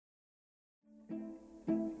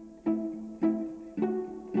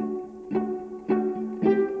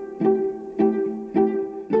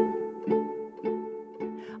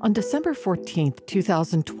On December 14th,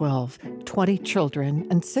 2012, 20 children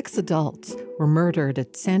and 6 adults were murdered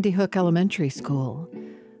at Sandy Hook Elementary School.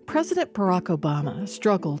 President Barack Obama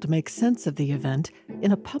struggled to make sense of the event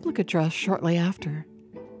in a public address shortly after.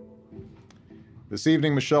 This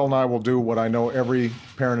evening, Michelle and I will do what I know every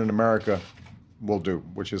parent in America will do,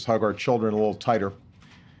 which is hug our children a little tighter,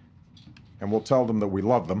 and we'll tell them that we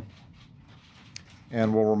love them,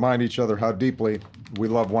 and we'll remind each other how deeply we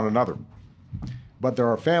love one another. But there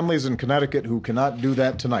are families in Connecticut who cannot do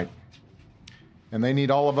that tonight, and they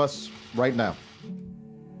need all of us right now.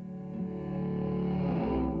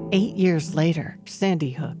 8 years later,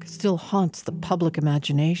 Sandy Hook still haunts the public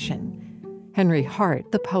imagination. Henry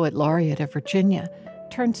Hart, the poet laureate of Virginia,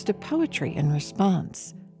 turns to poetry in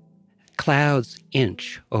response. Clouds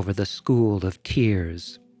inch over the school of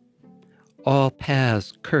tears. All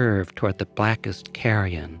paths curve toward the blackest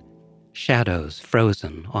carrion, shadows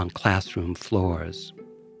frozen on classroom floors.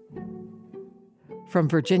 From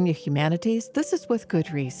Virginia Humanities, this is With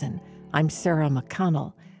Good Reason. I'm Sarah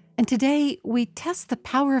McConnell, and today we test the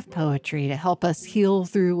power of poetry to help us heal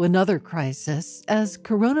through another crisis as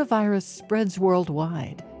coronavirus spreads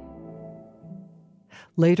worldwide.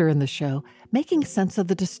 Later in the show, making sense of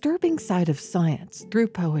the disturbing side of science through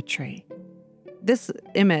poetry. This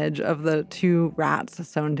image of the two rats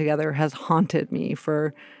sewn together has haunted me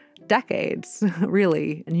for decades,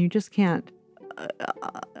 really, and you just can't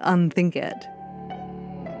unthink it.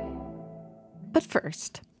 But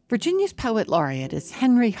first, Virginia's poet laureate is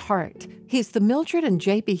Henry Hart. He's the Mildred and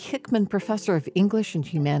J.B. Hickman Professor of English and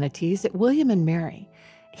Humanities at William and Mary.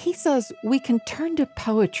 He says we can turn to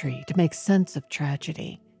poetry to make sense of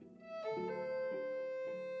tragedy.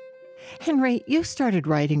 Henry, you started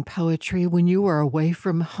writing poetry when you were away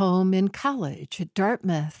from home in college at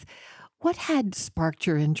Dartmouth. What had sparked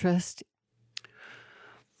your interest?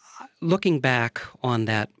 Looking back on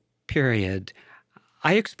that period,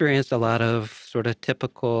 I experienced a lot of sort of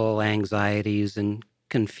typical anxieties and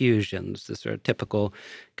confusions, the sort of typical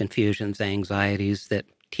confusions, anxieties that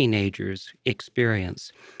teenagers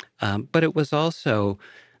experience. But it was also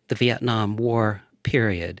the Vietnam War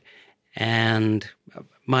period. And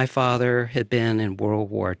my father had been in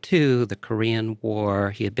World War II, the Korean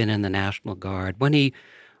War. He had been in the National Guard. When he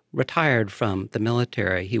retired from the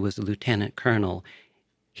military, he was a lieutenant colonel.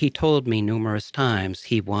 He told me numerous times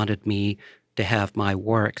he wanted me to have my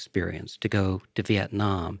war experience, to go to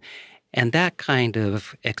Vietnam. And that kind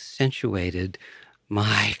of accentuated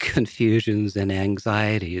my confusions and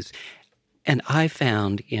anxieties. And I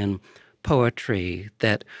found in poetry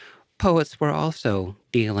that poets were also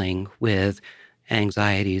dealing with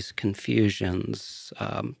anxieties, confusions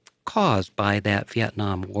caused by that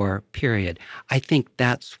Vietnam War period. I think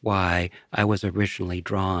that's why I was originally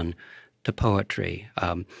drawn to poetry.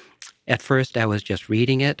 At first, I was just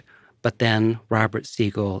reading it, but then Robert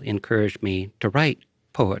Siegel encouraged me to write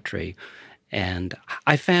poetry. And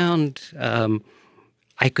I found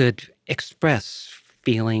I could express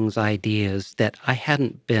feelings, ideas that I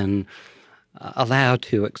hadn't been allowed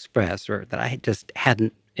to express, or that I just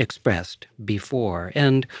hadn't expressed before.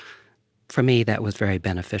 And for me, that was very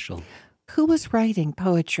beneficial. Who was writing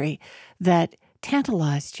poetry that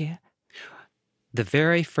tantalized you? The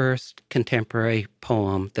very first contemporary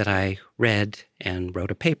poem that I read and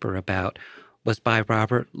wrote a paper about was by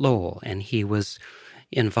Robert Lowell, and he was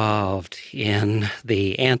involved in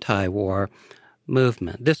the anti-war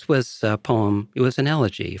movement. This was a poem, it was an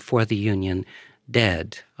elegy for the Union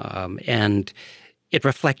dead, and it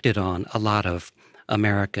reflected on a lot of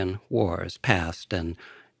American wars, past and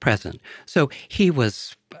present. So he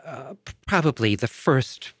was probably the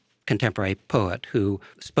first contemporary poet who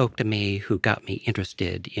spoke to me, who got me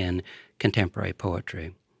interested in contemporary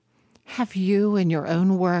poetry. Have you, in your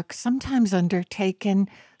own work, sometimes undertaken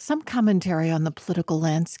some commentary on the political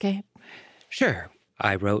landscape? Sure.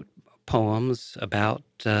 I wrote poems about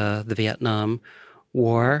the Vietnam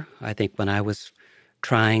War. I think when I was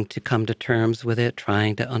trying to come to terms with it,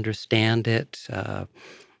 trying to understand it,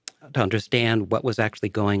 to understand what was actually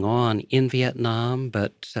going on in Vietnam,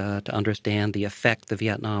 but to understand the effect the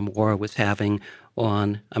Vietnam War was having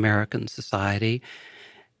on American society.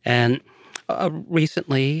 And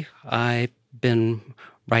recently, I've been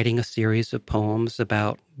writing a series of poems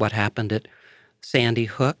about what happened at Sandy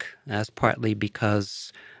Hook. That's partly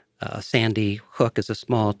because Sandy Hook is a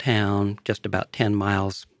small town just about 10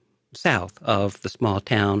 miles south of the small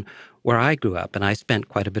town where I grew up, and I spent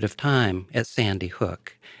quite a bit of time at Sandy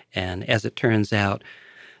Hook. And as it turns out,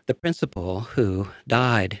 the principal who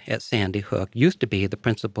died at Sandy Hook used to be the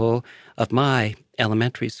principal of my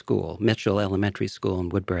elementary school, Mitchell Elementary School in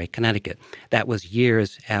Woodbury, Connecticut. That was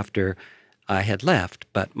years after I had left,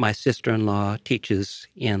 but my sister-in-law teaches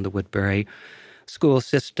in the Woodbury school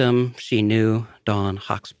system. She knew Dawn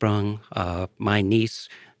Hochsprung. My niece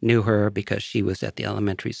knew her because she was at the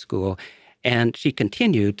elementary school, and she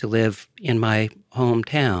continued to live in my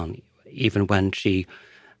hometown even when she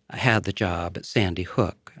had the job at Sandy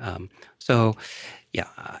Hook. So, yeah,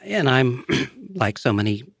 and I'm, like so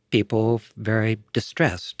many people, very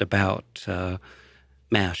distressed about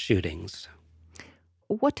mass shootings.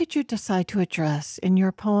 What did you decide to address in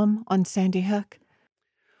your poem on Sandy Hook?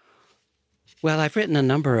 Well, I've written a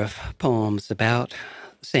number of poems about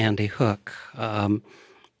Sandy Hook.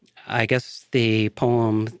 I guess the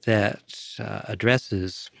poem that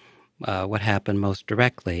addresses what happened most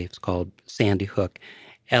directly is called Sandy Hook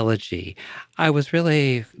Elegy. I was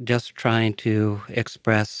really just trying to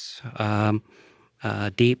express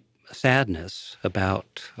deep sadness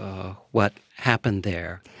about what happened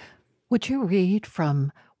there. Would you read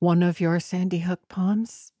from one of your Sandy Hook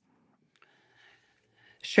poems?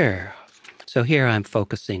 Sure. So here I'm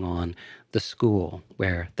focusing on the school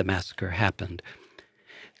where the massacre happened.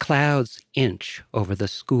 Clouds inch over the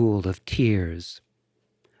school of tears.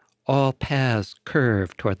 All paths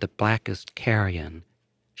curve toward the blackest carrion,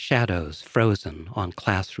 shadows frozen on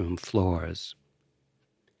classroom floors.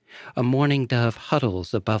 A mourning dove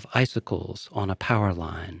huddles above icicles on a power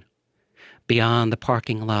line. Beyond the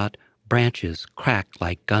parking lot, branches crack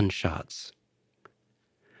like gunshots.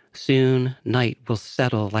 Soon night will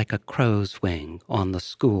settle like a crow's wing on the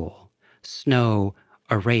school. Snow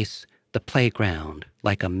erase the playground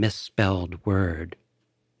like a misspelled word.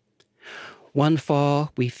 One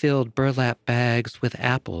fall we filled burlap bags with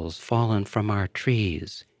apples fallen from our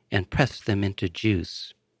trees and pressed them into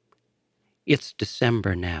juice. It's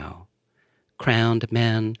December now. Crowned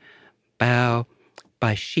men bow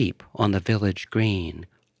by sheep on the village green,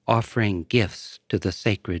 offering gifts to the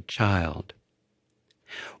sacred child.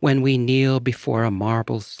 When we kneel before a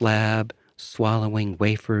marble slab, swallowing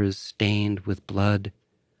wafers stained with blood,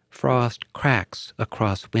 frost cracks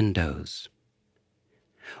across windows.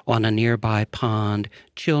 On a nearby pond,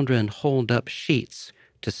 children hold up sheets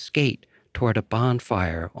to skate toward a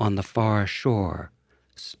bonfire on the far shore,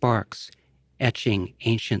 sparks etching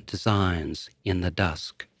ancient designs in the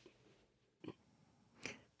dusk.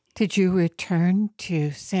 Did you return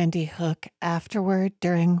to Sandy Hook afterward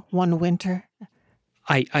during one winter?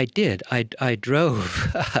 I did. I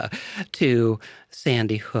drove to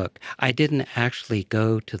Sandy Hook. I didn't actually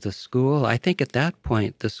go to the school. I think at that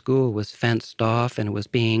point the school was fenced off and was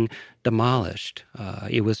being demolished.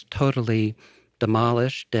 It was totally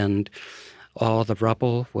demolished, and all the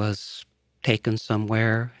rubble was taken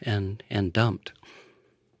somewhere and dumped.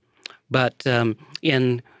 But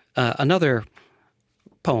in another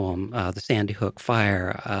poem, The Sandy Hook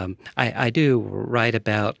Fire, I do write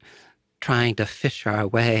about trying to fish our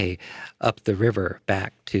way up the river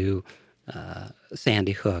back to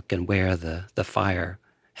Sandy Hook and where the fire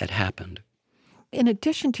had happened. In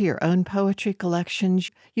addition to your own poetry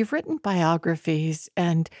collections, you've written biographies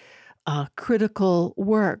and critical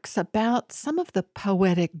works about some of the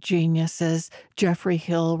poetic geniuses: Geoffrey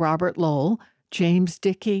Hill, Robert Lowell, James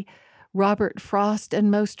Dickey, Robert Frost,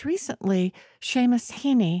 and most recently, Seamus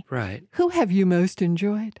Heaney. Right. Who have you most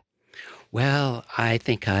enjoyed? Well, I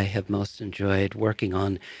think I have most enjoyed working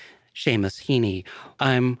on Seamus Heaney.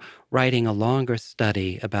 I'm writing a longer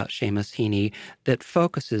study about Seamus Heaney that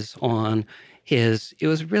focuses on it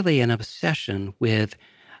was really an obsession with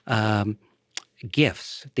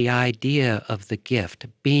gifts, the idea of the gift,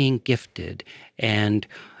 being gifted, and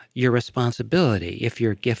your responsibility, if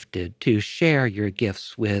you're gifted, to share your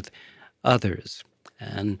gifts with others.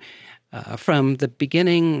 And from the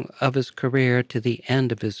beginning of his career to the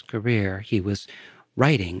end of his career, he was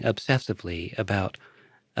writing obsessively about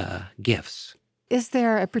gifts. Is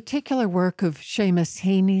there a particular work of Seamus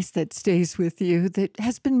Heaney's that stays with you that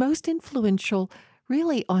has been most influential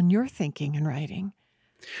really on your thinking and writing?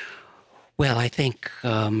 Well, I think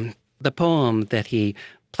the poem that he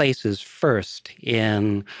places first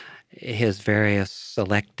in his various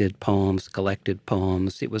selected poems, collected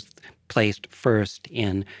poems, it was placed first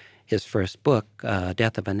in his first book,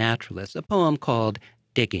 Death of a Naturalist, a poem called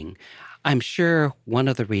Digging. I'm sure one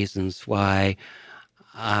of the reasons why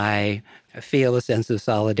I feel a sense of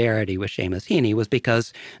solidarity with Seamus Heaney was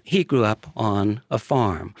because he grew up on a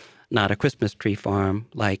farm, not a Christmas tree farm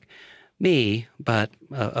like me, but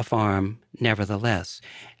a farm nevertheless,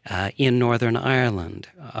 in Northern Ireland.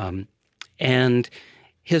 And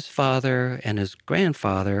his father and his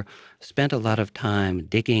grandfather spent a lot of time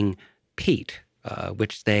digging peat,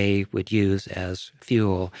 which they would use as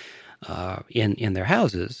fuel in their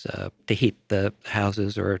houses to heat the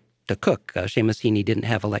houses or to cook. Seamus Heaney didn't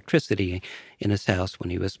have electricity in his house when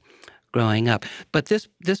he was growing up. But this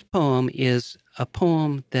poem is a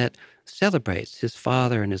poem that celebrates his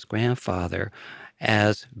father and his grandfather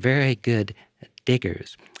as very good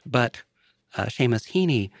diggers. But Seamus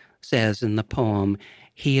Heaney says in the poem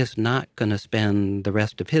he is not going to spend the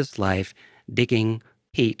rest of his life digging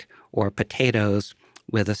peat or potatoes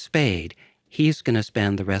with a spade. He's going to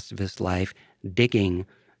spend the rest of his life digging,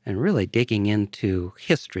 and really digging into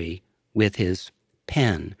history with his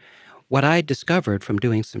pen. What I discovered from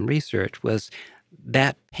doing some research was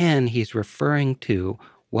that pen he's referring to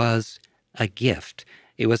was a gift.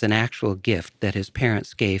 It was an actual gift that his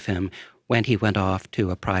parents gave him when he went off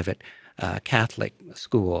to a private Catholic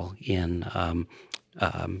school in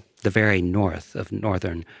the very north of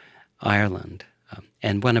Northern Ireland.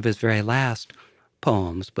 And one of his very last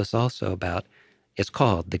poems was also about, it's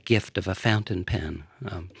called The Gift of a Fountain Pen.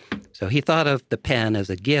 So he thought of the pen as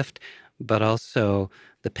a gift, but also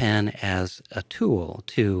the pen as a tool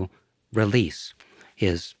to release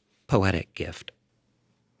his poetic gift.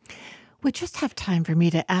 We just have time for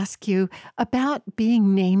me to ask you about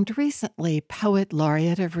being named recently Poet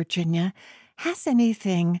Laureate of Virginia. Has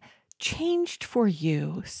anything changed for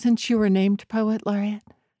you since you were named Poet Laureate?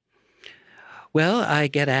 Well, I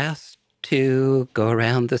get asked to go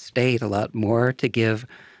around the state a lot more to give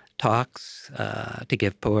talks, to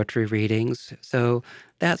give poetry readings. So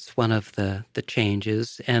that's one of the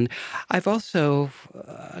changes. And I've also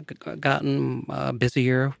gotten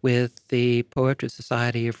busier with the Poetry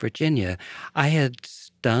Society of Virginia. I had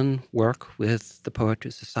done work with the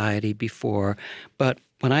Poetry Society before, but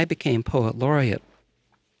when I became Poet Laureate,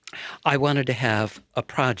 I wanted to have a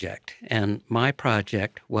project. And my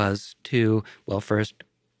project was to, well, first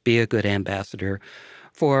be a good ambassador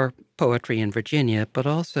for poetry in Virginia, but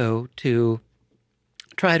also to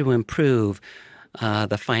try to improve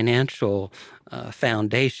the financial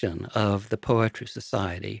foundation of the Poetry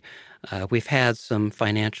Society. We've had some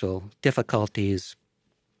financial difficulties.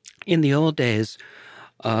 In the old days,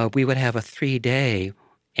 we would have a 3-day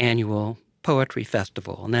annual poetry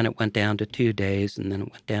festival, and then it went down to 2 days, and then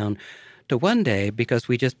it went down to 1 day because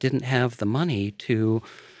we just didn't have the money to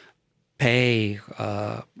pay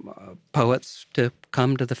poets to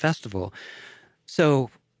come to the festival.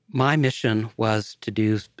 So my mission was to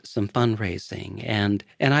do some fundraising, and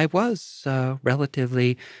I was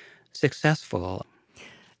relatively successful.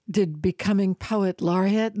 Did becoming Poet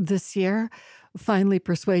Laureate this year finally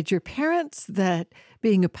persuade your parents that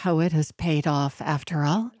being a poet has paid off after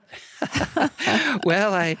all?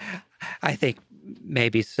 Well, I think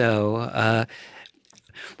maybe so.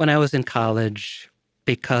 When I was in college,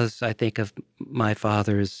 because I think of my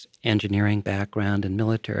father's engineering background and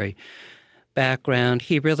military background,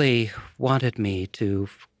 he really wanted me to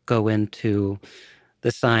go into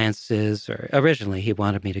the sciences, or originally he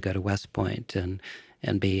wanted me to go to West Point and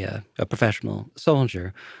be a professional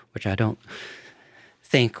soldier, which I don't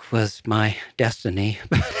think was my destiny.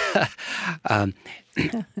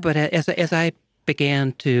 But as I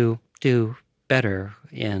began to do better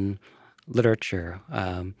in literature,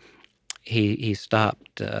 he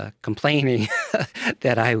stopped complaining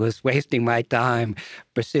that I was wasting my time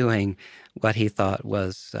pursuing what he thought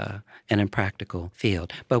was an impractical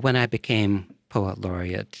field. But when I became Poet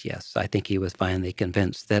Laureate, yes, I think he was finally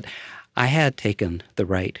convinced that I had taken the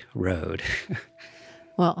right road.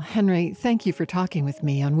 Well, Henry, thank you for talking with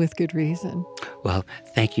me on With Good Reason. Well,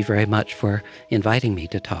 thank you very much for inviting me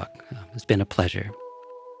to talk. It's been a pleasure.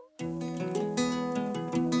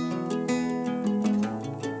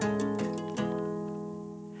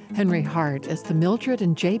 Henry Hart is the Mildred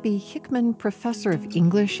and J.B. Hickman Professor of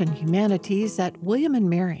English and Humanities at William &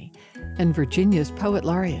 Mary and Virginia's Poet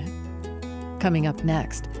Laureate. Coming up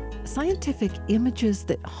next, scientific images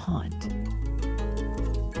that haunt.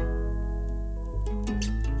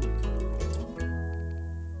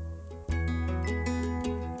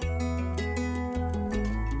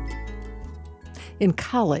 In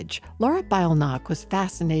college, Laura Bialnock was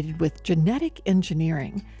fascinated with genetic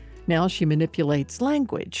engineering. Now she manipulates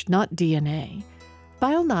language, not DNA.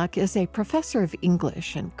 Bialnock is a professor of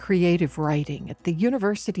English and creative writing at the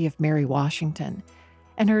University of Mary Washington,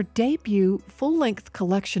 and her debut full-length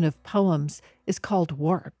collection of poems is called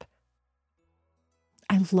Warp.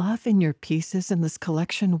 I love in your pieces in this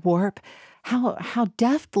collection, Warp, how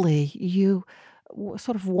deftly you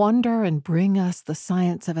sort of wonder and bring us the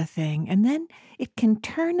science of a thing, and then it can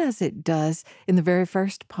turn as it does in the very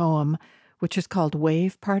first poem, which is called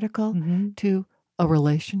Wave Particle, to a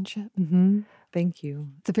relationship. Thank you.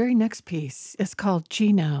 The very next piece is called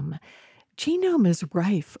Genome. Genome is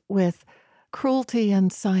rife with cruelty in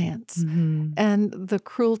science and the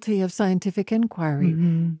cruelty of scientific inquiry.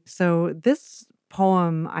 So this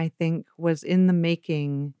poem, I think, was in the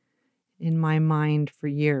making in my mind for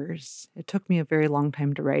years. It took me a very long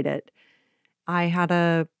time to write it. I had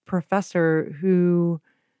a professor who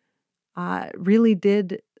really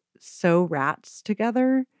did sew rats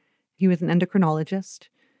together. He was an endocrinologist,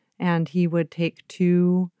 and he would take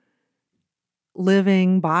two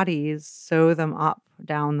living bodies, sew them up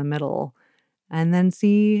down the middle, and then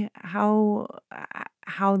see how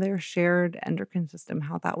their shared endocrine system,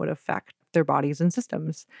 how that would affect their bodies and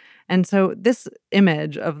systems. And so this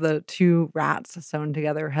image of the two rats sewn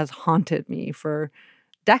together has haunted me for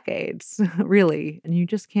decades, really, and you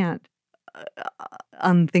just can't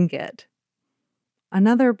unthink it.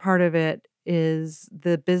 Another part of it is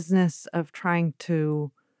the business of trying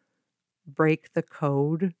to break the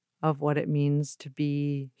code of what it means to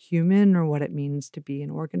be human or what it means to be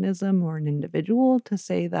an organism or an individual, to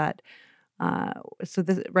say that so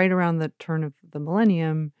this right around the turn of the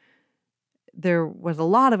millennium, there was a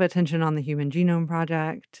lot of attention on the Human Genome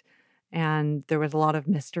Project, and there was a lot of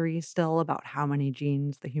mystery still about how many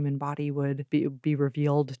genes the human body would be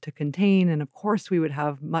revealed to contain. And of course, we would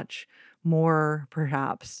have much more,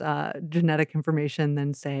 perhaps, genetic information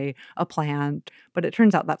than, say, a plant. But it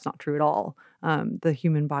turns out that's not true at all. The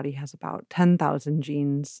human body has about 10,000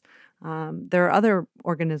 genes. There are other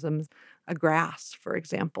organisms, a grass, for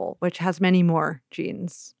example, which has many more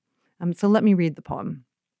genes. So let me read the poem.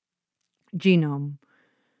 Genome,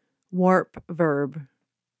 warp verb,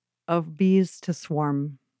 of bees to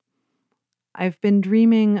swarm. I've been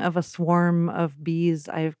dreaming of a swarm of bees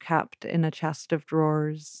I've kept in a chest of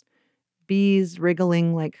drawers. Bees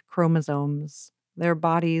wriggling like chromosomes, their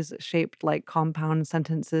bodies shaped like compound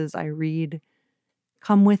sentences I read.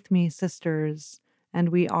 Come with me, sisters, and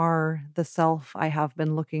we are the self I have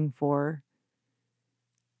been looking for.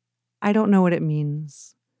 I don't know what it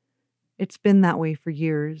means. It's been that way for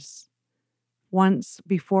years. Once,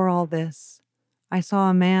 before all this, I saw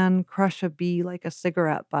a man crush a bee like a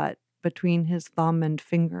cigarette butt between his thumb and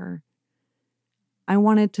finger. I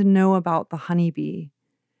wanted to know about the honeybee,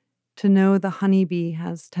 to know the honeybee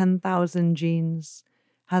has 10,000 genes,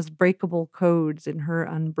 has breakable codes in her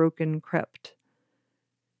unbroken crypt.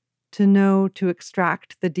 To know to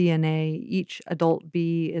extract the DNA, each adult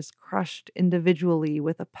bee is crushed individually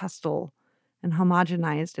with a pestle and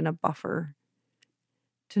homogenized in a buffer.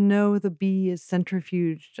 To know the bee is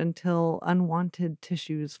centrifuged until unwanted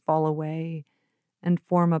tissues fall away and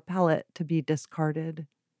form a pellet to be discarded.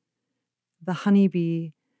 The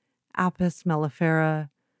honeybee, Apis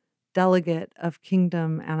mellifera, delegate of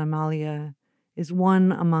kingdom Animalia, is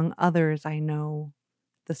one among others I know.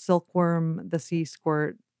 The silkworm, the sea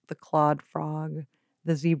squirt, the clawed frog,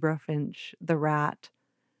 the zebra finch, the rat,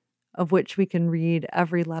 of which we can read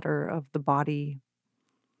every letter of the body.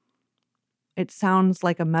 It sounds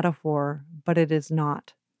like a metaphor, but it is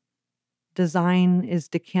not. Design is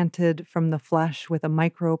decanted from the flesh with a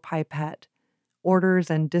micropipette, orders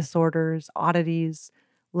and disorders, oddities,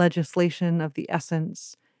 legislation of the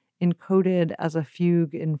essence, encoded as a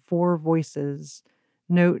fugue in 4 voices,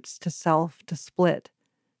 notes to self, to split,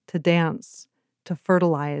 to dance, to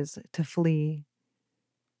fertilize, to flee.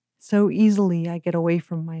 So easily I get away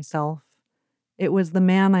from myself. It was the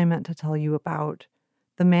man I meant to tell you about,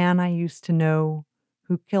 the man I used to know,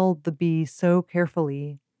 who killed the bee so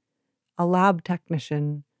carefully, a lab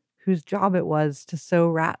technician whose job it was to sew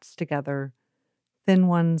rats together, thin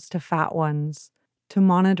ones to fat ones, to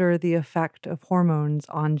monitor the effect of hormones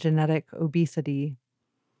on genetic obesity.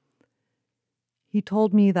 He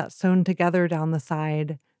told me that sewn together down the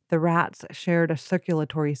side, the rats shared a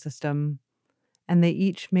circulatory system, and they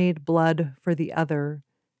each made blood for the other,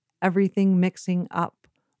 everything mixing up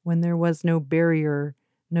when there was no barrier,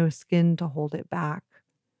 no skin to hold it back.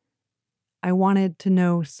 I wanted to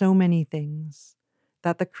know so many things,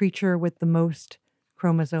 that the creature with the most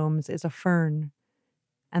chromosomes is a fern,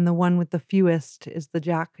 and the one with the fewest is the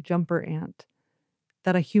jack jumper ant,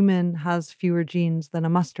 that a human has fewer genes than a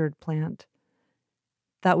mustard plant,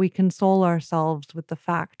 that we console ourselves with the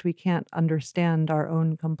fact we can't understand our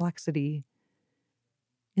own complexity.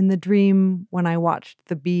 In the dream, when I watched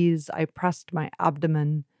the bees, I pressed my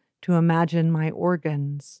abdomen to imagine my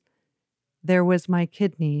organs. There was my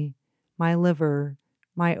kidney, my liver,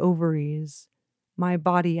 my ovaries, my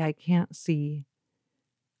body I can't see.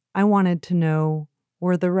 I wanted to know,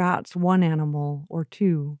 were the rats one animal or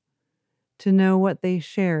two? To know what they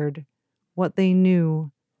shared, what they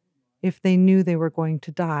knew, if they knew they were going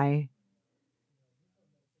to die.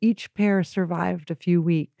 Each pair survived a few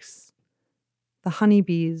weeks. The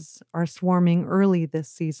honeybees are swarming early this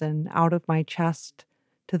season out of my chest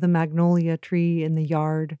to the magnolia tree in the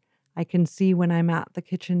yard I can see when I'm at the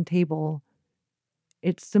kitchen table.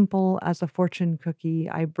 It's simple as a fortune cookie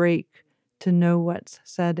I break to know what's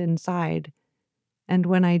said inside. And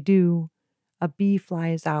when I do, a bee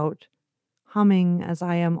flies out, humming as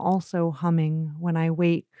I am also humming when I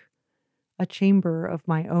wake, a chamber of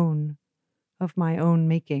my own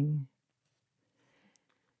making.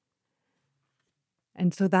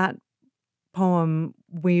 And so that poem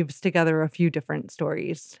weaves together a few different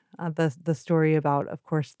stories. The story about, of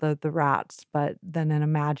course, the rats, but then an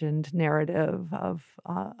imagined narrative of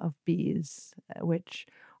bees, which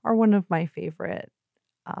are one of my favorite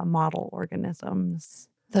model organisms.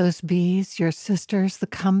 Those bees, your sisters, the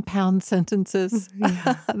compound sentences.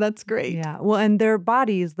 Yeah. That's great. Yeah. Well, and their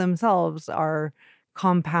bodies themselves are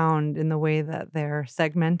compound in the way that they're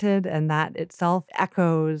segmented, and that itself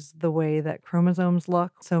echoes the way that chromosomes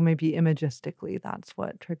look. So maybe imagistically, that's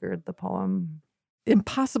what triggered the poem.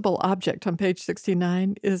 Impossible Object on page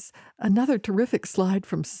 69 is another terrific slide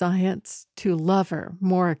from science to lover,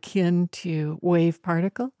 more akin to wave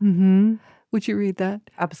particle. Mm-hmm. Would you read that?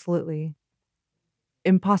 Absolutely.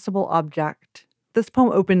 Impossible Object. This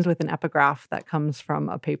poem opens with an epigraph that comes from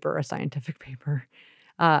a scientific paper.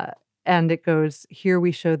 And it goes, here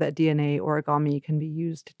we show that DNA origami can be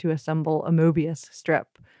used to assemble a Mobius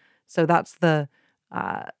strip. So that's the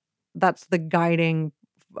guiding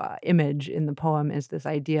image in the poem, is this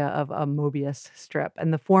idea of a Mobius strip.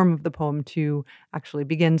 And the form of the poem, too, actually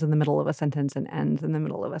begins in the middle of a sentence and ends in the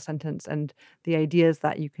middle of a sentence. And the idea is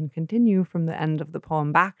that you can continue from the end of the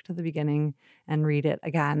poem back to the beginning and read it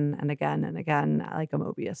again and again and again, like a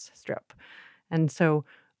Mobius strip. And so,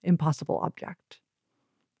 Impossible Object.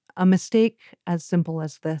 A mistake as simple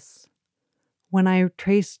as this. When I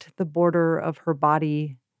traced the border of her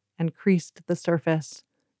body and creased the surface,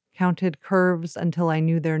 counted curves until I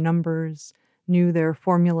knew their numbers, knew their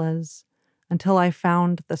formulas, until I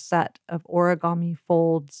found the set of origami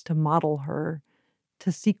folds to model her,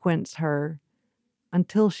 to sequence her,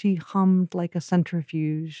 until she hummed like a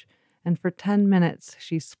centrifuge, and for 10 minutes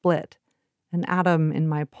she split, an atom in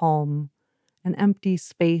my palm, an empty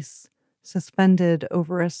space suspended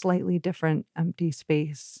over a slightly different empty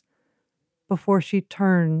space. Before she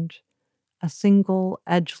turned, a single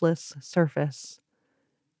edgeless surface.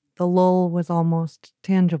 The lull was almost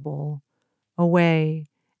tangible, away,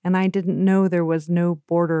 and I didn't know there was no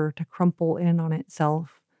border to crumple in on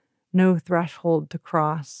itself, no threshold to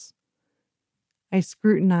cross. I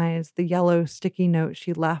scrutinized the yellow sticky note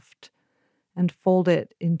she left and folded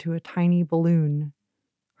it into a tiny balloon,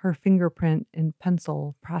 her fingerprint in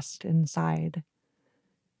pencil pressed inside.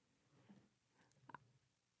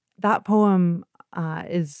 That poem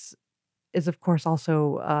is of course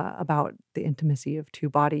also about the intimacy of two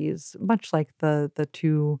bodies, much like the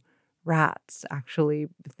two rats, actually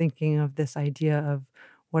thinking of this idea of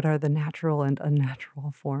what are the natural and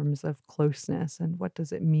unnatural forms of closeness, and what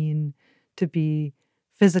does it mean to be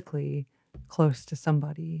physically close to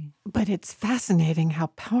somebody. But it's fascinating how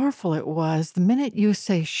powerful it was the minute you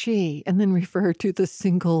say she and then refer to the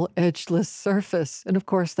single edgeless surface. And of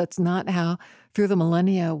course, that's not how, through the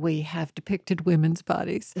millennia, we have depicted women's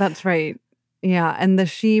bodies. That's right. Yeah. And the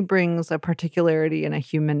she brings a particularity and a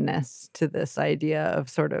humanness to this idea of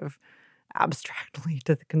sort of abstractly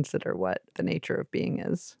to consider what the nature of being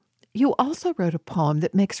is. You also wrote a poem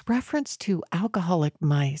that makes reference to alcoholic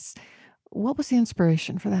mice. What was the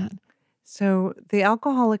inspiration for that? So the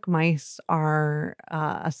alcoholic mice are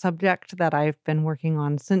a subject that I've been working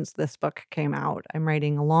on since this book came out. I'm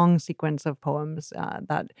writing a long sequence of poems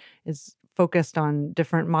that is focused on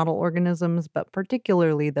different model organisms, but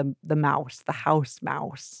particularly the mouse, the house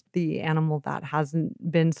mouse, the animal that hasn't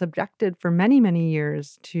been subjected for many, many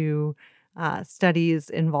years to studies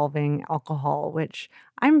involving alcohol, which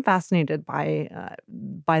I'm fascinated by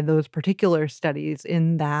those particular studies,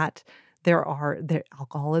 in that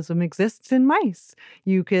alcoholism exists in mice.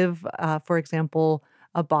 You give, for example,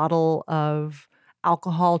 a bottle of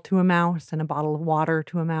alcohol to a mouse and a bottle of water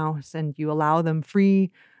to a mouse, and you allow them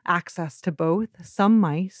free access to both. Some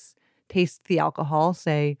mice taste the alcohol,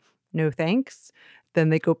 say, no thanks. Then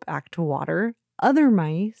they go back to water. Other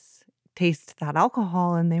mice taste that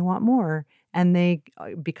alcohol and they want more. And they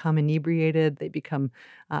become inebriated. They become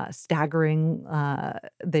staggering.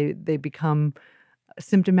 They become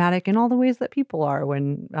symptomatic in all the ways that people are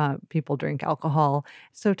when people drink alcohol.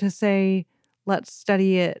 So to say, let's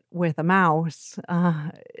study it with a mouse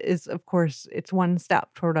is, of course, it's one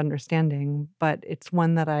step toward understanding, but it's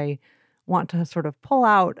one that I want to sort of pull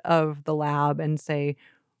out of the lab and say,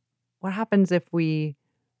 what happens if we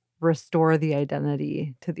restore the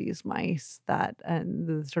identity to these mice that and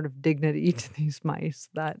the sort of dignity to these mice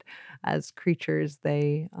that as creatures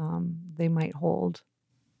they might hold.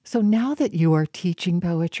 So now that you are teaching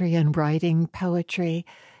poetry and writing poetry,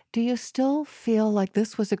 do you still feel like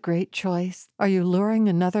this was a great choice? Are you luring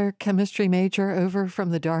another chemistry major over from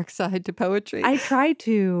the dark side to poetry? I try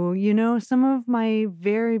to. Some of my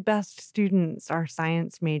very best students are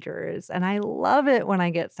science majors, and I love it when I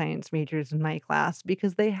get science majors in my class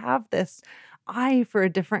because they have this eye for a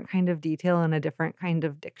different kind of detail and a different kind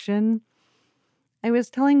of diction. I was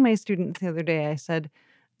telling my students the other day, I said,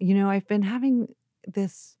 I've been having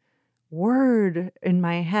this word in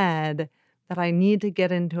my head that I need to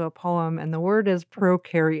get into a poem, and the word is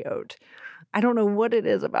prokaryote. I don't know what it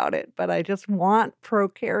is about it, but I just want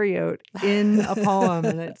prokaryote in a poem,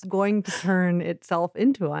 and it's going to turn itself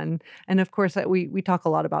into one. And of course, we talk a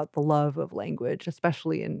lot about the love of language,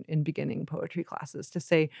 especially in beginning poetry classes, to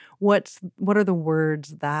say what are the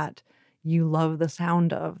words that you love the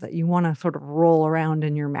sound of, that you want to sort of roll around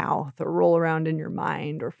in your mouth or roll around in your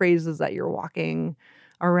mind, or phrases that you're walking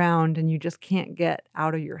around and you just can't get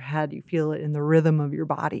out of your head. You feel it in the rhythm of your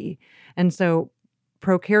body. And so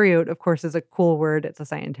prokaryote, of course, is a cool word. It's a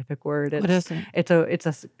scientific word. What is it? It's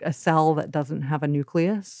a cell that doesn't have a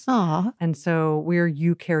nucleus. Aw. And so we're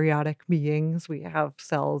eukaryotic beings. We have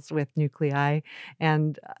cells with nuclei,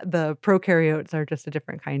 and the prokaryotes are just a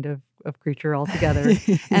different kind of creature altogether.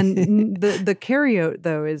 And the karyote,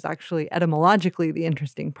 though, is actually etymologically the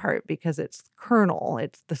interesting part because it's kernel,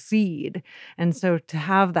 it's the seed. And so to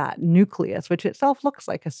have that nucleus, which itself looks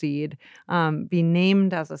like a seed, be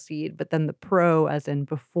named as a seed, but then the pro as in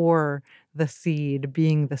before the seed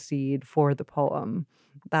being the seed for the poem,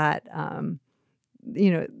 that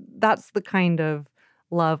that's the kind of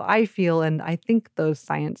love I feel. And I think those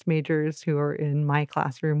science majors who are in my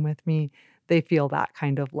classroom with me, they feel that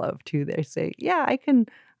kind of love too. They say, yeah, I can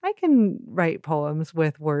write poems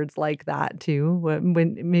with words like that too,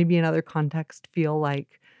 when maybe in other contexts feel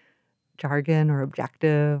like jargon or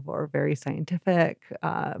objective or very scientific,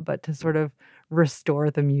 but to sort of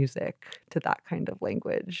restore the music to that kind of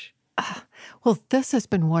language. Well, this has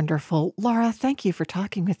been wonderful. Laura, thank you for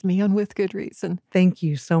talking with me on With Good Reason. Thank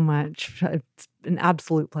you so much. It's an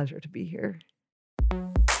absolute pleasure to be here.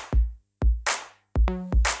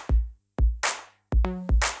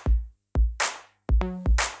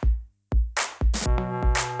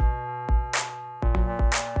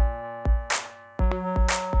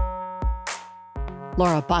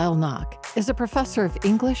 Laura Bialnock is a professor of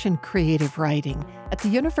English and creative writing at the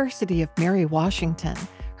University of Mary Washington.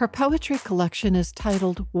 Her poetry collection is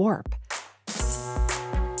titled Warp.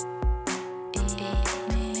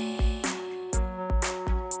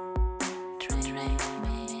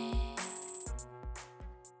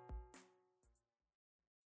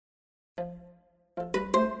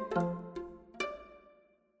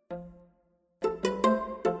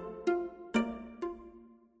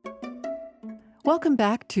 Welcome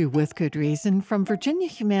back to With Good Reason from Virginia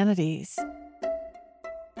Humanities.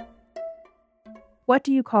 What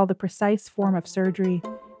do you call the precise form of surgery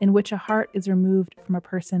in which a heart is removed from a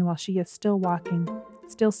person while she is still walking,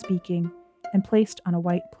 still speaking, and placed on a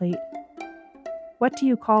white plate? What do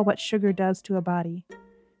you call what sugar does to a body?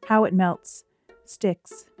 How it melts,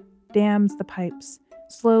 sticks, dams the pipes,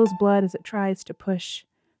 slows blood as it tries to push,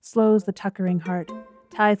 slows the tuckering heart,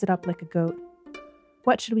 ties it up like a goat.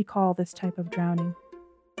 What should we call this type of drowning?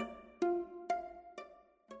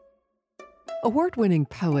 Award-winning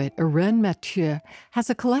poet Irène Mathieu has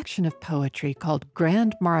a collection of poetry called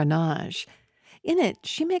Grand Marronage. In it,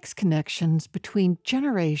 she makes connections between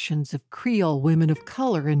generations of Creole women of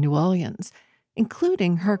color in New Orleans,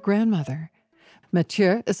 including her grandmother.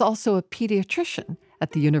 Mathieu is also a pediatrician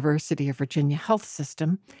at the University of Virginia Health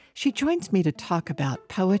System. She joins me to talk about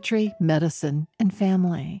poetry, medicine, and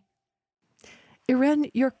family.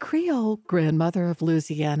 Irène, your Creole grandmother of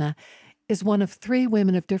Louisiana is one of 3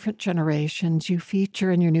 women of different generations you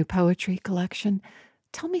feature in your new poetry collection.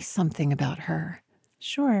 Tell me something about her.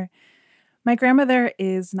 Sure. My grandmother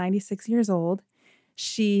is 96 years old.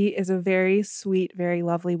 She is a very sweet, very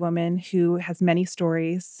lovely woman who has many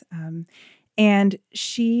stories. And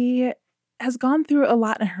she has gone through a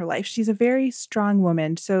lot in her life. She's a very strong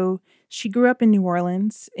woman. So she grew up in New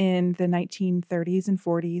Orleans in the 1930s and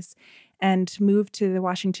 40s and moved to the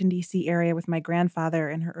Washington, D.C. area with my grandfather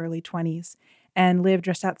in her early 20s and lived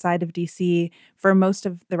just outside of D.C. for most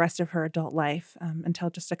of the rest of her adult life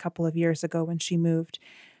until just a couple of years ago when she moved.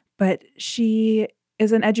 But she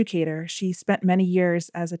is an educator. She spent many years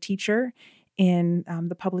as a teacher in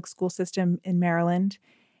the public school system in Maryland.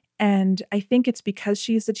 And I think it's because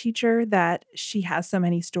she's a teacher that she has so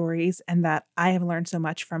many stories and that I have learned so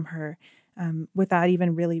much from her without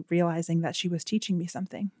even really realizing that she was teaching me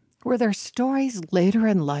something. Were there stories later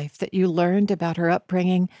in life that you learned about her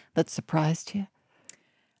upbringing that surprised you?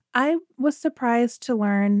 I was surprised to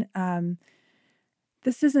learn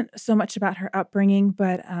this isn't so much about her upbringing,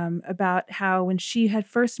 but about how when she had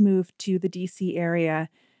first moved to the DC area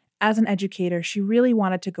as an educator, she really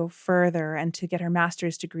wanted to go further and to get her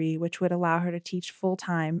master's degree, which would allow her to teach full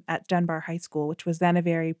time at Dunbar High School, which was then a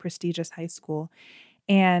very prestigious high school.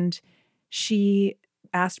 And she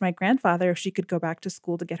asked my grandfather if she could go back to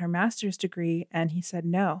school to get her master's degree, and he said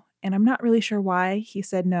no. And I'm not really sure why he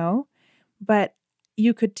said no, but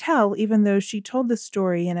you could tell, even though she told the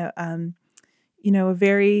story in a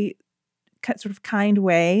very sort of kind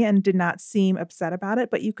way and did not seem upset about it,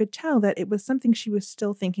 but you could tell that it was something she was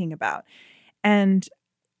still thinking about. And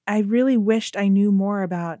I really wished I knew more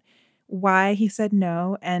about why he said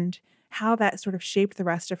no and how that sort of shaped the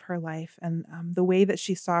rest of her life and the way that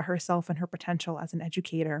she saw herself and her potential as an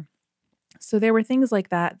educator. So there were things like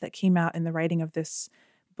that came out in the writing of this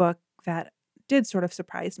book that did sort of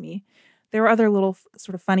surprise me. There were other little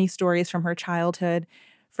sort of funny stories from her childhood.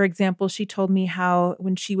 For example, she told me how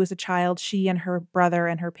when she was a child, she and her brother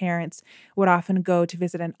and her parents would often go to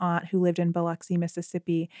visit an aunt who lived in Biloxi,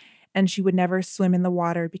 Mississippi, and she would never swim in the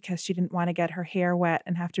water because she didn't want to get her hair wet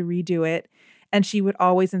and have to redo it. And she would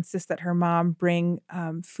always insist that her mom bring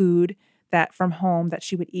food that from home that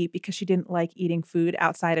she would eat because she didn't like eating food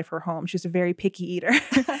outside of her home. She was a very picky eater.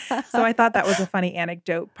 So I thought that was a funny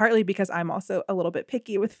anecdote, partly because I'm also a little bit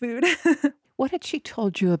picky with food. What had she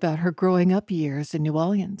told you about her growing up years in New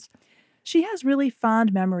Orleans? She has really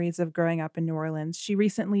fond memories of growing up in New Orleans. She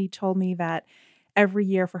recently told me that every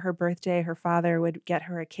year for her birthday, her father would get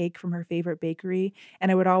her a cake from her favorite bakery,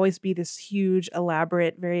 and it would always be this huge,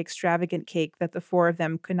 elaborate, very extravagant cake that the four of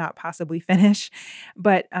them could not possibly finish.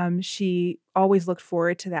 But she always looked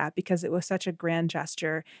forward to that because it was such a grand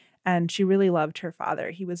gesture, and she really loved her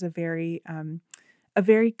father. He was a very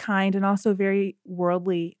kind and also very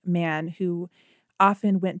worldly man who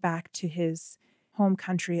often went back to his home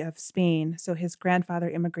country of Spain. So his grandfather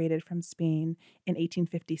immigrated from Spain in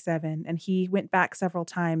 1857, and he went back several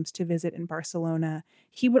times to visit in Barcelona.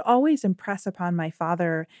 He would always impress upon my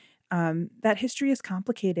father that history is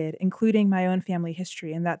complicated, including my own family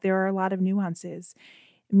history, and that there are a lot of nuances,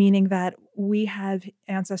 meaning that we have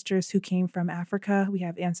ancestors who came from Africa, we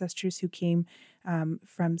have ancestors who came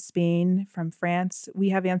from Spain, from France, we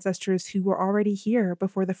have ancestors who were already here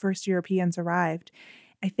before the first Europeans arrived.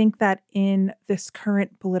 I think that in this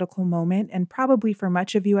current political moment, and probably for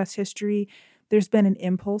much of US history, there's been an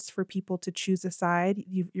impulse for people to choose a side.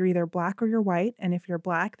 You're either black or you're white. And if you're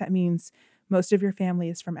black, that means most of your family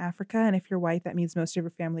is from Africa. And if you're white, that means most of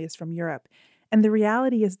your family is from Europe. And the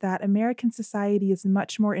reality is that American society is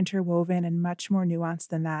much more interwoven and much more nuanced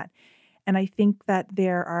than that. And I think that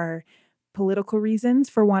there are political reasons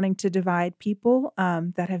for wanting to divide people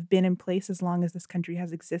that have been in place as long as this country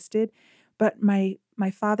has existed. But my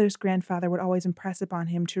father's grandfather would always impress upon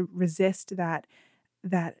him to resist that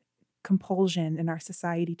compulsion in our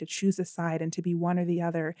society to choose a side and to be one or the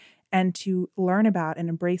other, and to learn about and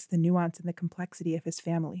embrace the nuance and the complexity of his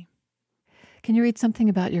family. Can you read something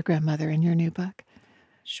about your grandmother in your new book?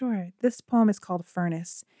 Sure. This poem is called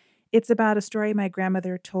Furnace. It's about a story my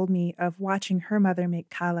grandmother told me of watching her mother make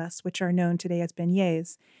calas, which are known today as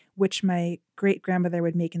beignets, which my great-grandmother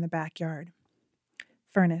would make in the backyard.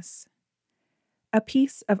 Furnace. A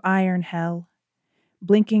piece of iron hell,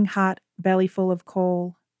 blinking hot, belly full of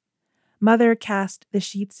coal. Mother cast the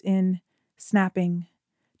sheets in, snapping,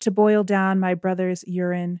 to boil down my brother's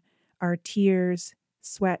urine, our tears,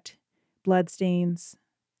 sweat, bloodstains.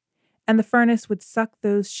 And the furnace would suck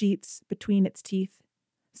those sheets between its teeth,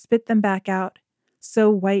 spit them back out, so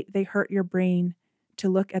white they hurt your brain to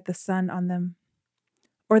look at the sun on them.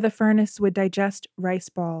 Or the furnace would digest rice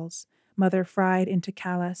balls, Mother fried into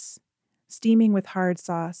calas, steaming with hard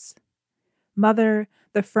sauce. Mother,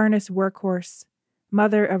 the furnace workhorse,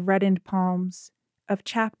 mother of reddened palms, of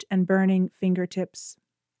chapped and burning fingertips.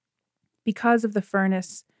 Because of the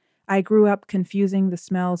furnace, I grew up confusing the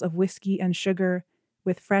smells of whiskey and sugar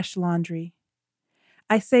with fresh laundry.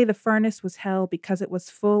 I say the furnace was hell because it was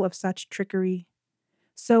full of such trickery.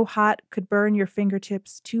 So hot could burn your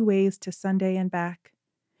fingertips 2 ways to Sunday and back,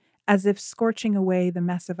 as if scorching away the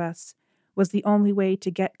mess of us was the only way to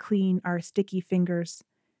get clean our sticky fingers,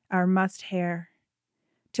 our mussed hair,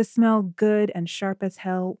 to smell good and sharp as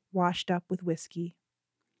hell washed up with whiskey.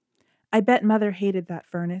 I bet Mother hated that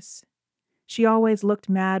furnace. She always looked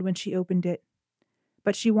mad when she opened it,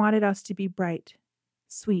 but she wanted us to be bright,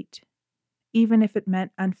 sweet, even if it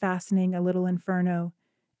meant unfastening a little inferno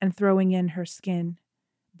and throwing in her skin,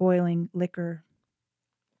 boiling liquor.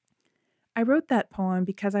 I wrote that poem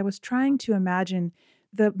because I was trying to imagine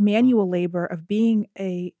the manual labor of being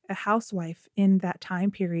a housewife in that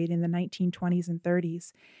time period in the 1920s and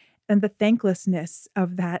 30s, and the thanklessness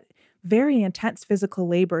of that very intense physical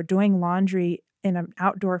labor, doing laundry in an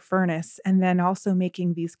outdoor furnace, and then also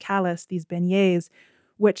making these callus, these beignets,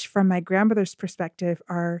 which from my grandmother's perspective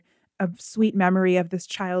are a sweet memory of this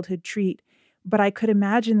childhood treat. But I could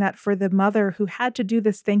imagine that for the mother who had to do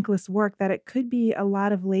this thankless work, that it could be a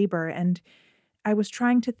lot of labor. And I was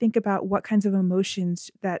trying to think about what kinds of emotions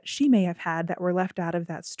that she may have had that were left out of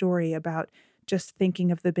that story, about just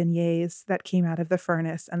thinking of the beignets that came out of the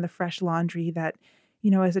furnace and the fresh laundry that,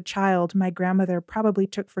 as a child, my grandmother probably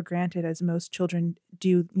took for granted, as most children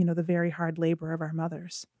do, the very hard labor of our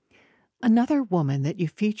mothers. Another woman that you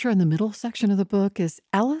feature in the middle section of the book is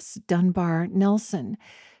Alice Dunbar Nelson.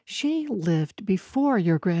 She lived before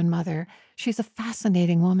your grandmother. She's a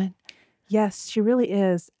fascinating woman. Yes, she really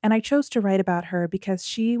is. And I chose to write about her because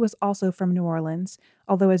she was also from New Orleans,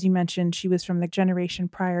 although, as you mentioned, she was from the generation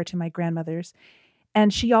prior to my grandmother's.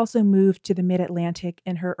 And she also moved to the mid-Atlantic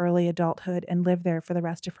in her early adulthood and lived there for the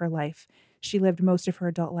rest of her life. She lived most of her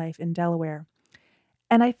adult life in Delaware.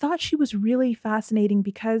 And I thought she was really fascinating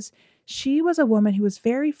because she was a woman who was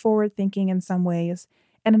very forward-thinking in some ways,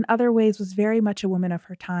 and in other ways was very much a woman of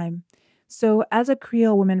her time. So, as a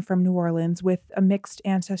Creole woman from New Orleans with a mixed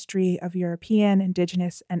ancestry of European,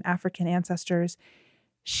 Indigenous, and African ancestors,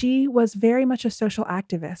 she was very much a social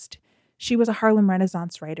activist. She was a Harlem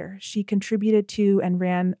Renaissance writer. She contributed to and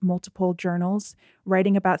ran multiple journals,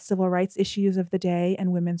 writing about civil rights issues of the day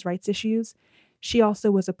and women's rights issues. She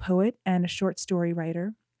also was a poet and a short story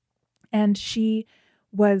writer. And she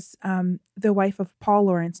was the wife of Paul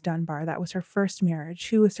Laurence Dunbar. That was her first marriage,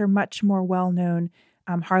 who was her much more well-known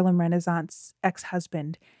Harlem Renaissance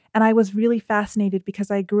ex-husband. And I was really fascinated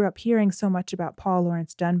because I grew up hearing so much about Paul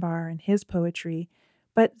Laurence Dunbar and his poetry,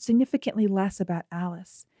 but significantly less about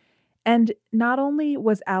Alice. And not only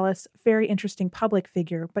was Alice a very interesting public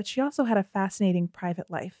figure, but she also had a fascinating private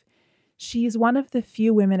life. She's one of the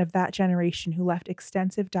few women of that generation who left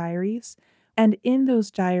extensive diaries. And in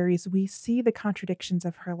those diaries, we see the contradictions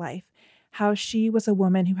of her life. How she was a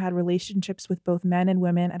woman who had relationships with both men and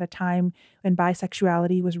women at a time when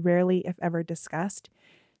bisexuality was rarely, if ever, discussed.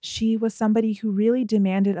 She was somebody who really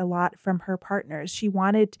demanded a lot from her partners. She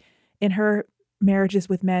wanted, in her marriages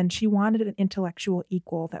with men, she wanted an intellectual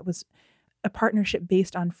equal that was a partnership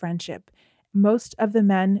based on friendship. Most of the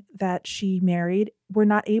men that she married were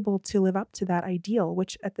not able to live up to that ideal,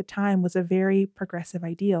 which at the time was a very progressive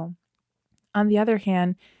ideal. On the other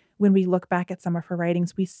hand, when we look back at some of her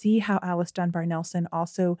writings, we see how Alice Dunbar Nelson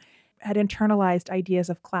also had internalized ideas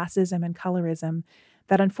of classism and colorism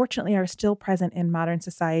that unfortunately are still present in modern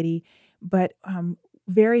society, but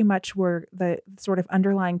very much were the sort of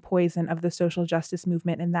underlying poison of the social justice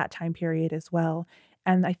movement in that time period as well.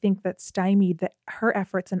 And I think that stymied her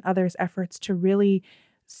efforts and others' efforts to really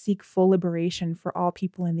seek full liberation for all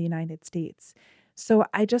people in the United States. So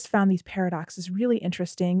I just found these paradoxes really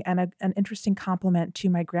interesting and an interesting complement to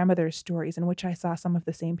my grandmother's stories, in which I saw some of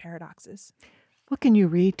the same paradoxes. What can you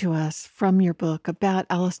read to us from your book about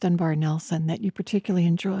Alice Dunbar Nelson that you particularly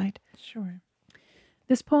enjoyed? Sure.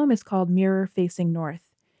 This poem is called Mirror Facing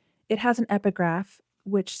North. It has an epigraph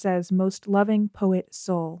which says, "Most loving poet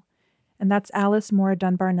soul." And that's Alice Moore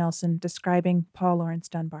Dunbar Nelson describing Paul Laurence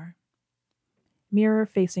Dunbar. Mirror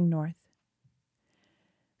Facing North.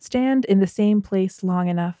 Stand in the same place long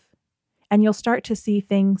enough, and you'll start to see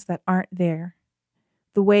things that aren't there.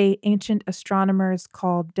 The way ancient astronomers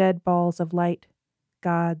called dead balls of light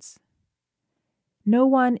gods. No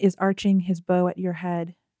one is arching his bow at your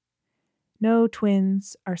head. No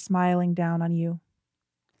twins are smiling down on you.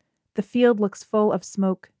 The field looks full of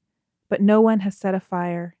smoke, but no one has set a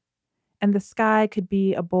fire, and the sky could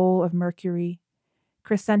be a bowl of mercury,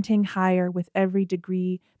 crescenting higher with every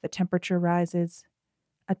degree the temperature rises.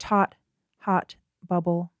 A taut, hot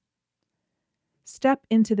bubble. Step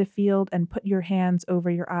into the field and put your hands over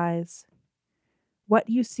your eyes. What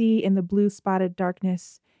you see in the blue-spotted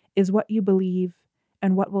darkness is what you believe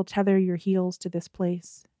and what will tether your heels to this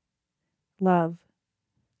place. Love,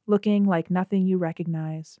 looking like nothing you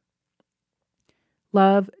recognize.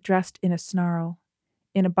 Love dressed in a snarl,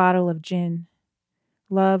 in a bottle of gin.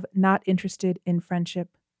 Love not interested in friendship.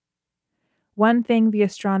 One thing the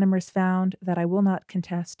astronomers found that I will not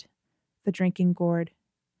contest, the drinking gourd.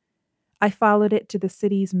 I followed it to the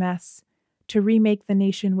city's mess, to remake the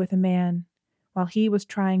nation with a man, while he was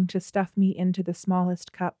trying to stuff me into the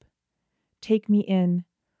smallest cup, take me in,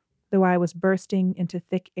 though I was bursting into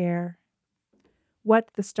thick air. What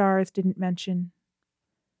the stars didn't mention.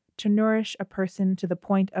 To nourish a person to the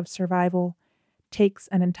point of survival takes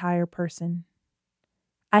an entire person.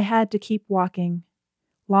 I had to keep walking,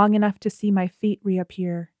 long enough to see my feet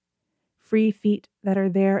reappear, free feet that are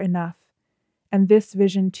there enough, and this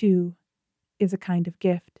vision, too, is a kind of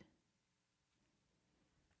gift.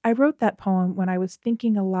 I wrote that poem when I was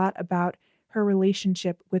thinking a lot about her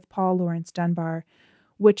relationship with Paul Laurence Dunbar,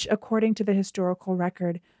 which, according to the historical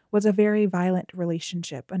record, was a very violent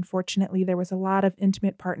relationship. Unfortunately, there was a lot of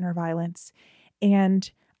intimate partner violence,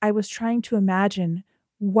 and I was trying to imagine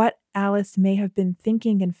what Alice may have been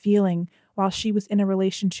thinking and feeling while she was in a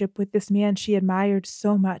relationship with this man she admired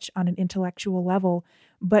so much on an intellectual level,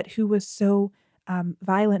 but who was so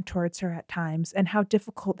violent towards her at times, and how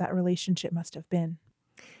difficult that relationship must have been.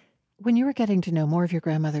 When you were getting to know more of your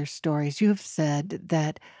grandmother's stories, you have said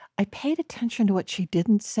that I paid attention to what she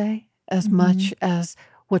didn't say as much as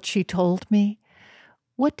what she told me.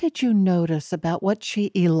 What did you notice about what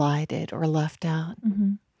she elided or left out?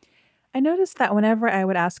 I noticed that whenever I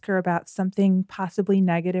would ask her about something possibly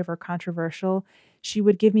negative or controversial, she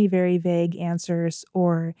would give me very vague answers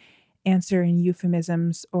or answer in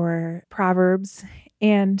euphemisms or proverbs.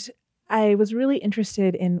 And I was really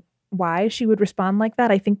interested in why she would respond like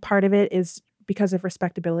that. I think part of it is because of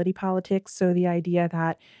respectability politics. So the idea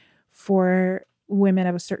that for women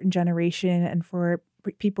of a certain generation and for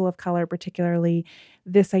people of color particularly,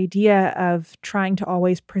 this idea of trying to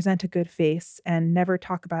always present a good face and never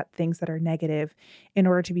talk about things that are negative in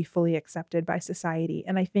order to be fully accepted by society.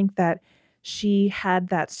 And I think that she had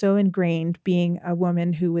that so ingrained, being a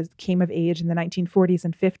woman who came of age in the 1940s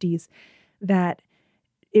and 50s, that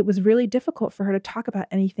it was really difficult for her to talk about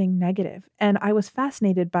anything negative. And I was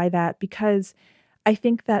fascinated by that because I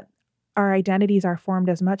think that our identities are formed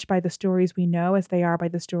as much by the stories we know as they are by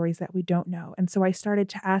the stories that we don't know. And so I started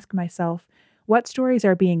to ask myself, what stories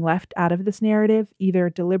are being left out of this narrative, either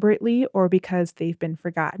deliberately or because they've been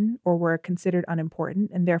forgotten or were considered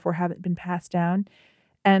unimportant and therefore haven't been passed down?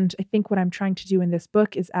 And I think what I'm trying to do in this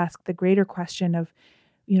book is ask the greater question of,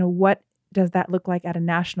 what does that look like at a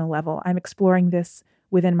national level? I'm exploring this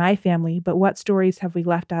within my family, but what stories have we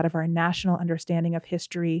left out of our national understanding of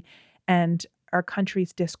history and our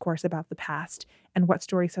country's discourse about the past, and what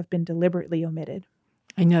stories have been deliberately omitted?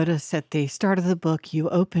 I notice at the start of the book, you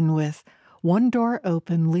open with, "One door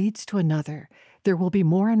open leads to another. There will be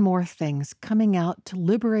more and more things coming out to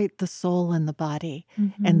liberate the soul and the body."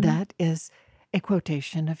 And that is a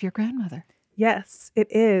quotation of your grandmother. Yes, it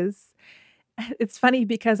is. It's funny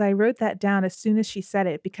because I wrote that down as soon as she said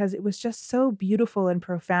it, because it was just so beautiful and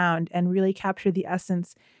profound and really captured the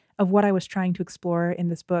essence of what I was trying to explore in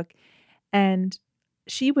this book. And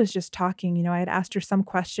she was just talking, I had asked her some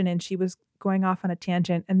question and she was going off on a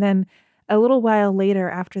tangent. And then a little while later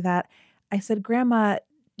after that, I said, "Grandma,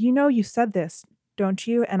 you said this, don't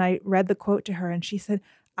you?" And I read the quote to her and she said,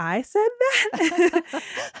 "I said that?"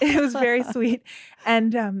 It was very sweet.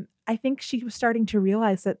 And I think she was starting to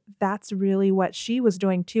realize that that's really what she was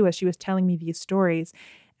doing too, as she was telling me these stories.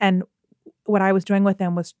 And what I was doing with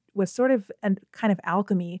them was sort of a kind of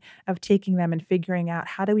alchemy of taking them and figuring out,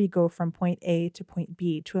 how do we go from point A to point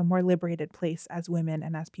B to a more liberated place as women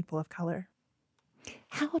and as people of color?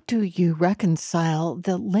 How do you reconcile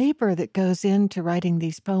the labor that goes into writing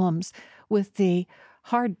these poems with the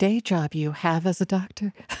hard day job you have as a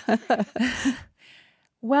doctor?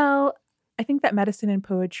 Well, I think that medicine and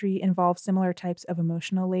poetry involve similar types of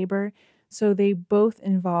emotional labor. So they both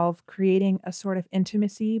involve creating a sort of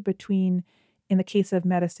intimacy between, in the case of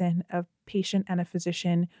medicine, a patient and a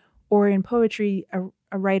physician, or in poetry,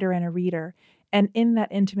 a writer and a reader. And in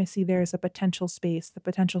that intimacy, there is the potential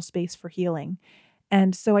space for healing.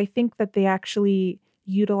 And so I think that they actually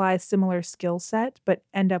utilize similar skill set, but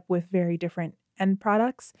end up with very different end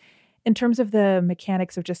products. In terms of the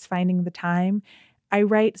mechanics of just finding the time, I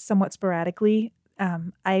write somewhat sporadically.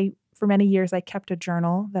 For many years, I kept a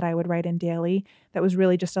journal that I would write in daily that was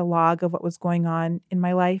really just a log of what was going on in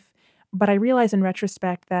my life. But I realized in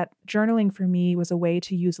retrospect that journaling for me was a way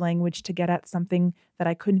to use language to get at something that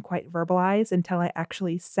I couldn't quite verbalize until I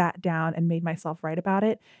actually sat down and made myself write about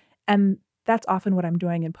it. And that's often what I'm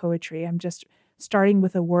doing in poetry. I'm just starting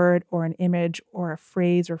with a word or an image or a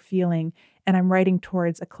phrase or feeling, and I'm writing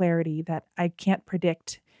towards a clarity that I can't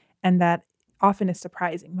predict and that often is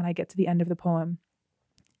surprising when I get to the end of the poem.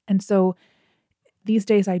 And so these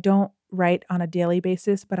days I don't write on a daily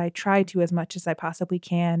basis, but I try to as much as I possibly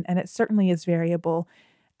can. And it certainly is variable.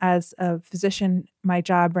 As a physician, my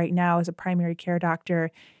job right now as a primary care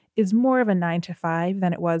doctor is more of a 9 to 5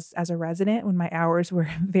 than it was as a resident, when my hours were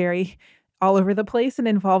very all over the place and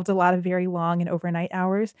involved a lot of very long and overnight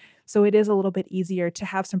hours. So it is a little bit easier to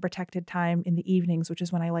have some protected time in the evenings, which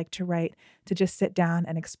is when I like to write, to just sit down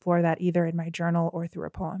and explore that either in my journal or through a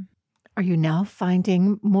poem. Are you now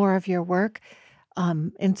finding more of your work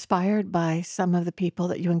inspired by some of the people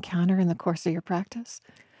that you encounter in the course of your practice?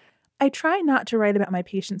 I try not to write about my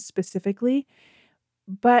patients specifically,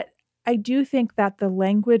 but I do think that the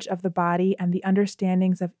language of the body and the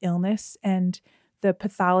understandings of illness and the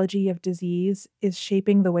pathology of disease is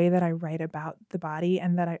shaping the way that I write about the body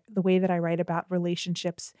and the way that I write about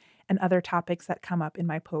relationships and other topics that come up in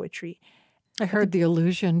my poetry. I heard the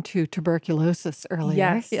allusion to tuberculosis earlier.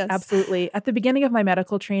 Yes, absolutely. At the beginning of my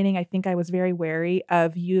medical training, I think I was very wary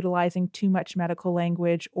of utilizing too much medical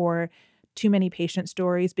language or too many patient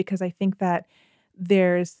stories, because I think that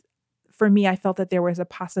for me, I felt that there was a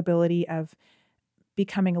possibility of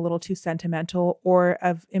becoming a little too sentimental or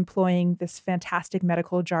of employing this fantastic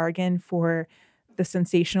medical jargon for the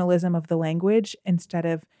sensationalism of the language instead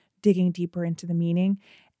of digging deeper into the meaning.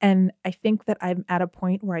 And I think that I'm at a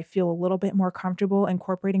point where I feel a little bit more comfortable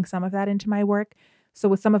incorporating some of that into my work. So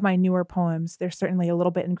with some of my newer poems, there's certainly a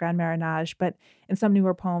little bit in Grand Marinage, but in some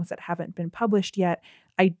newer poems that haven't been published yet,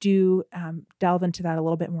 I do delve into that a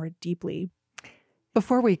little bit more deeply.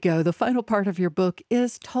 Before we go, the final part of your book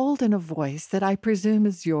is told in a voice that I presume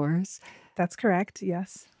is yours. That's correct,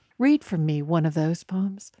 yes. Read for me one of those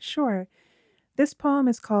poems. Sure. This poem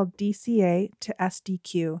is called DCA to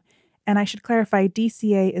SDQ. And I should clarify,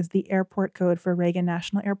 DCA is the airport code for Reagan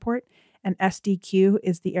National Airport, and SDQ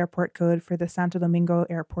is the airport code for the Santo Domingo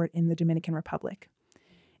Airport in the Dominican Republic.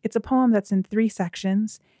 It's a poem that's in 3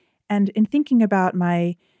 sections, and in thinking about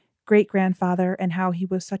my great-grandfather and how he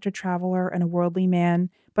was such a traveler and a worldly man,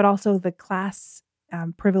 but also the class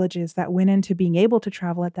privileges that went into being able to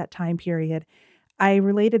travel at that time period, I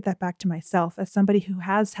related that back to myself as somebody who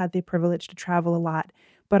has had the privilege to travel a lot,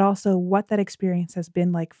 but also what that experience has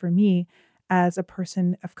been like for me as a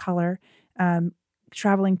person of color,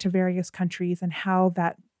 traveling to various countries, and how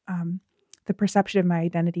that the perception of my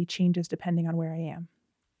identity changes depending on where I am.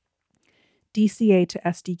 DCA to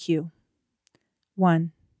SDQ.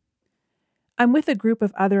 1. I'm with a group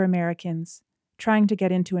of other Americans trying to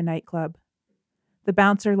get into a nightclub. The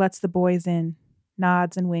bouncer lets the boys in,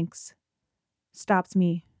 nods and winks. Stops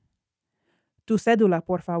me. Tu cédula,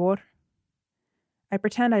 por favor. I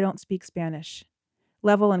pretend I don't speak Spanish,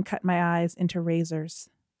 level and cut my eyes into razors.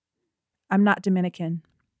 I'm not Dominican.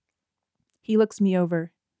 He looks me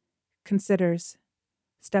over, considers,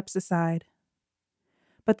 steps aside.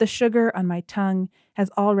 But the sugar on my tongue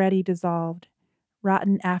has already dissolved,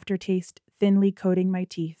 rotten aftertaste thinly coating my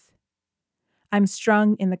teeth. I'm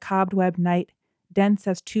strung in the cobweb night, dense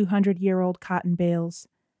as 200-year-old cotton bales,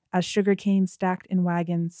 as sugar cane stacked in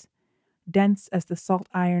wagons, dense as the salt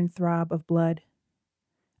iron throb of blood.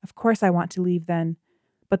 Of course I want to leave then,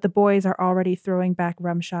 but the boys are already throwing back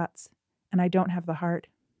rum shots, and I don't have the heart.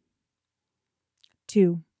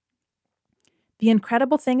 2. The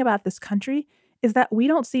incredible thing about this country is that we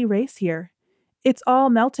don't see race here. It's all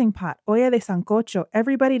melting pot, olla de sancocho.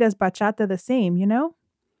 Everybody does bachata the same, you know?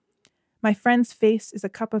 My friend's face is a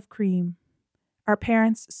cup of cream. Our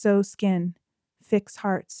parents sew skin, fix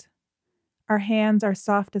hearts. Our hands are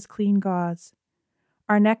soft as clean gauze.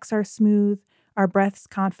 Our necks are smooth, our breaths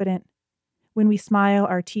confident. When we smile,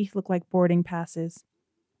 our teeth look like boarding passes.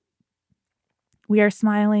 We are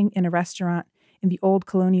smiling in a restaurant in the old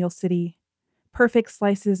colonial city, perfect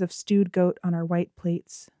slices of stewed goat on our white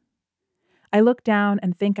plates. I look down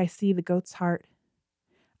and think I see the goat's heart.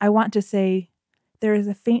 I want to say, there is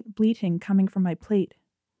a faint bleating coming from my plate,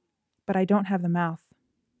 but I don't have the mouth.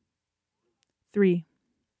 3.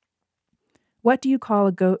 What do you call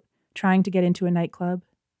a goat trying to get into a nightclub?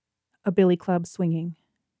 A billy club swinging.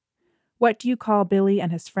 What do you call Billy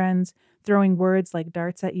and his friends throwing words like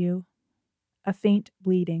darts at you? A faint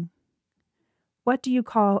bleeding. What do you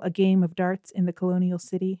call a game of darts in the colonial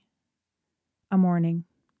city? A morning.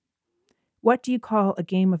 What do you call a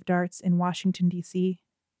game of darts in Washington, D.C.?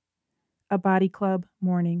 A body club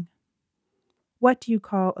morning. What do you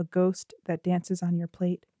call a ghost that dances on your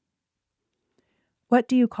plate? What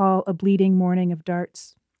do you call a bleeding morning of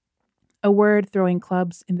darts? A word throwing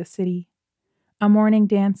clubs in the city. A morning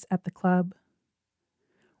dance at the club.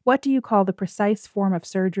 What do you call the precise form of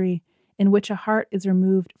surgery in which a heart is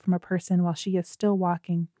removed from a person while she is still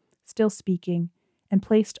walking, still speaking, and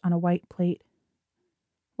placed on a white plate?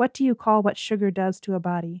 What do you call what sugar does to a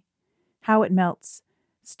body? How it melts,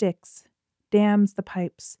 sticks, dams the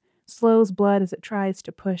pipes, slows blood as it tries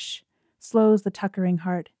to push, slows the tuckering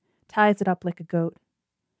heart, ties it up like a goat.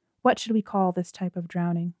 What should we call this type of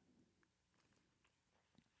drowning?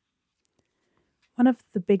 one of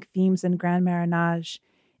the big themes in Grand Marronage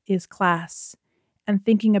is class, and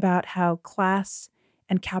thinking about how class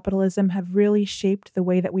and capitalism have really shaped the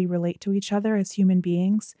way that we relate to each other as human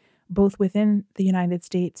beings, both within the United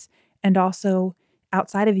States and also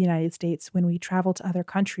outside of the United States when we travel to other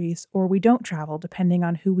countries or we don't travel, depending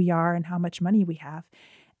on who we are and how much money we have.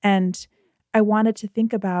 And I wanted to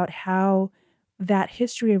think about how that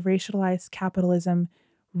history of racialized capitalism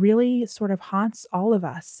really sort of haunts all of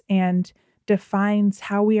us and defines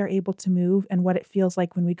how we are able to move and what it feels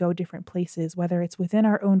like when we go different places, whether it's within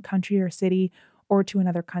our own country or city or to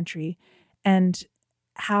another country, and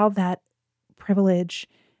how that privilege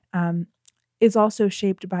is also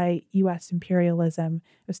shaped by U.S. imperialism.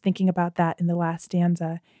 I was thinking about that in the last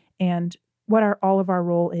stanza and what all of our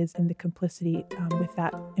role is in the complicity with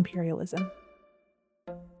that imperialism.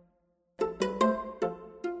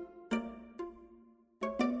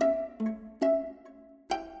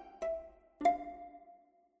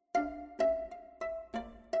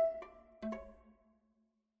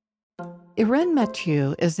 Irene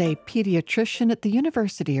Mathieu is a pediatrician at the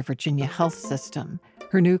University of Virginia Health System.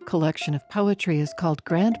 Her new collection of poetry is called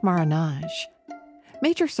Grand Marronage.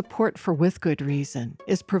 Major support for With Good Reason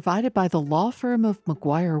is provided by the law firm of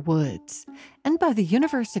McGuire Woods and by the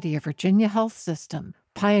University of Virginia Health System,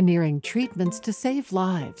 pioneering treatments to save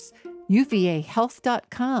lives.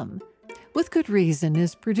 UVAHealth.com. With Good Reason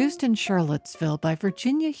is produced in Charlottesville by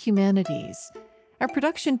Virginia Humanities. Our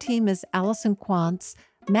production team is Allison Quantz,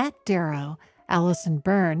 Matt Darrow, Allison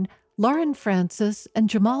Byrne, Lauren Francis, and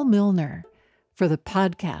Jamal Milner. For the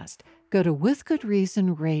podcast, go to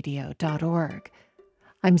withgoodreasonradio.org.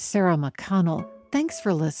 I'm Sarah McConnell. Thanks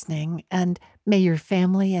for listening, and may your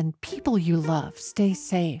family and people you love stay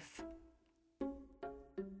safe.